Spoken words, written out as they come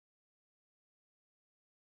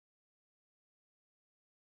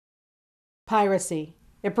Piracy.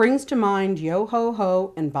 It brings to mind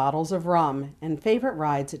yo-ho-ho and bottles of rum and favorite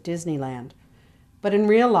rides at Disneyland. But in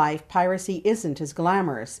real life, piracy isn't as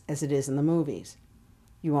glamorous as it is in the movies.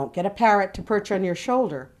 You won't get a parrot to perch on your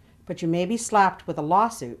shoulder, but you may be slapped with a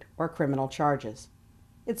lawsuit or criminal charges.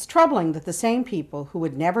 It's troubling that the same people who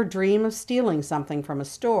would never dream of stealing something from a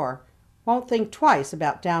store won't think twice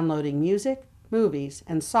about downloading music, movies,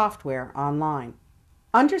 and software online.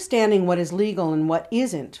 Understanding what is legal and what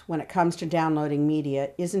isn't when it comes to downloading media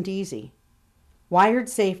isn't easy. Wired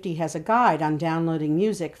Safety has a guide on downloading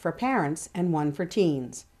music for parents and one for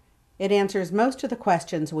teens. It answers most of the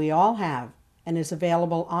questions we all have and is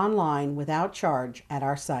available online without charge at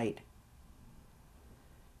our site.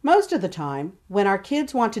 Most of the time, when our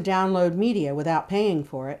kids want to download media without paying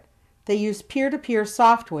for it, they use peer-to-peer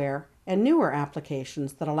software and newer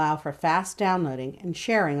applications that allow for fast downloading and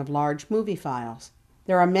sharing of large movie files.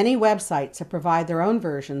 There are many websites that provide their own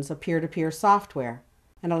versions of peer-to-peer software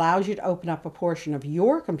and allows you to open up a portion of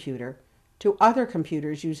your computer to other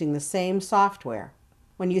computers using the same software.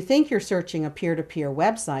 When you think you're searching a peer-to-peer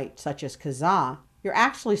website, such as Kazaa, you're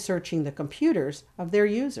actually searching the computers of their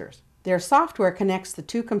users. Their software connects the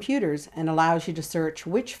two computers and allows you to search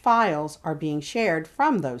which files are being shared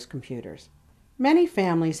from those computers. Many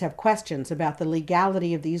families have questions about the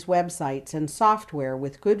legality of these websites and software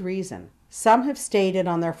with good reason. Some have stated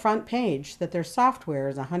on their front page that their software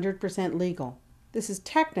is 100% legal. This is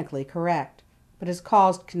technically correct, but has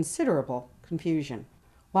caused considerable confusion.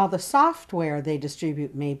 While the software they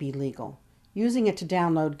distribute may be legal, using it to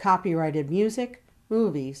download copyrighted music,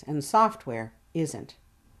 movies, and software isn't.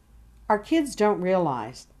 Our kids don't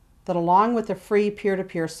realize that along with the free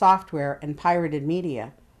peer-to-peer software and pirated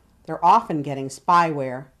media, they're often getting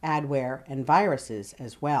spyware, adware, and viruses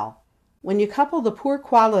as well. When you couple the poor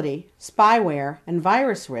quality, spyware, and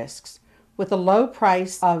virus risks with the low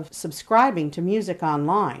price of subscribing to music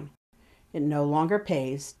online, it no longer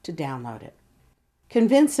pays to download it.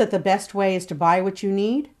 Convinced that the best way is to buy what you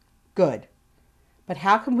need? Good. But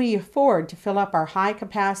how can we afford to fill up our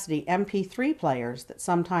high-capacity MP3 players that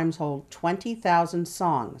sometimes hold 20,000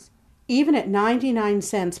 songs? Even at 99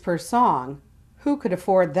 cents per song, who could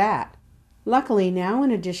afford that? Luckily, now in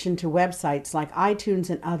addition to websites like iTunes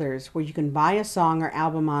and others where you can buy a song or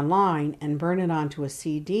album online and burn it onto a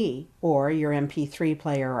CD or your MP3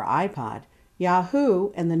 player or iPod,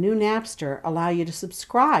 Yahoo and the new Napster allow you to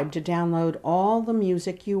subscribe to download all the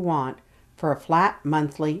music you want for a flat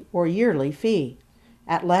monthly or yearly fee.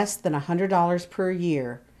 At less than $100 per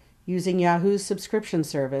year, using Yahoo's subscription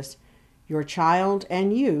service, your child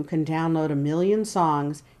and you can download 1 million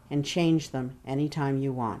songs and change them anytime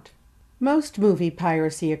you want. Most movie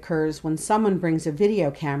piracy occurs when someone brings a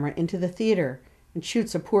video camera into the theater and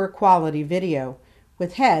shoots a poor quality video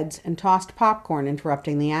with heads and tossed popcorn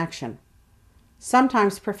interrupting the action.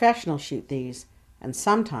 Sometimes professionals shoot these, and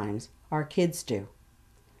sometimes our kids do.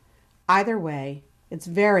 Either way, it's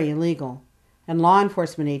very illegal, and law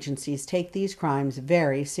enforcement agencies take these crimes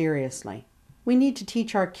very seriously. We need to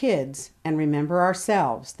teach our kids and remember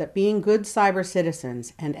ourselves that being good cyber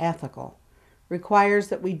citizens and ethical requires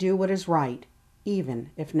that we do what is right, even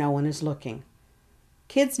if no one is looking.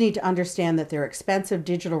 Kids need to understand that their expensive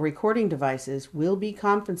digital recording devices will be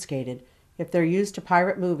confiscated if they're used to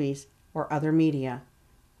pirate movies or other media.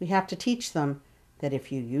 We have to teach them that if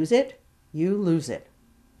you use it, you lose it.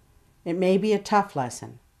 It may be a tough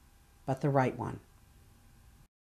lesson, but the right one.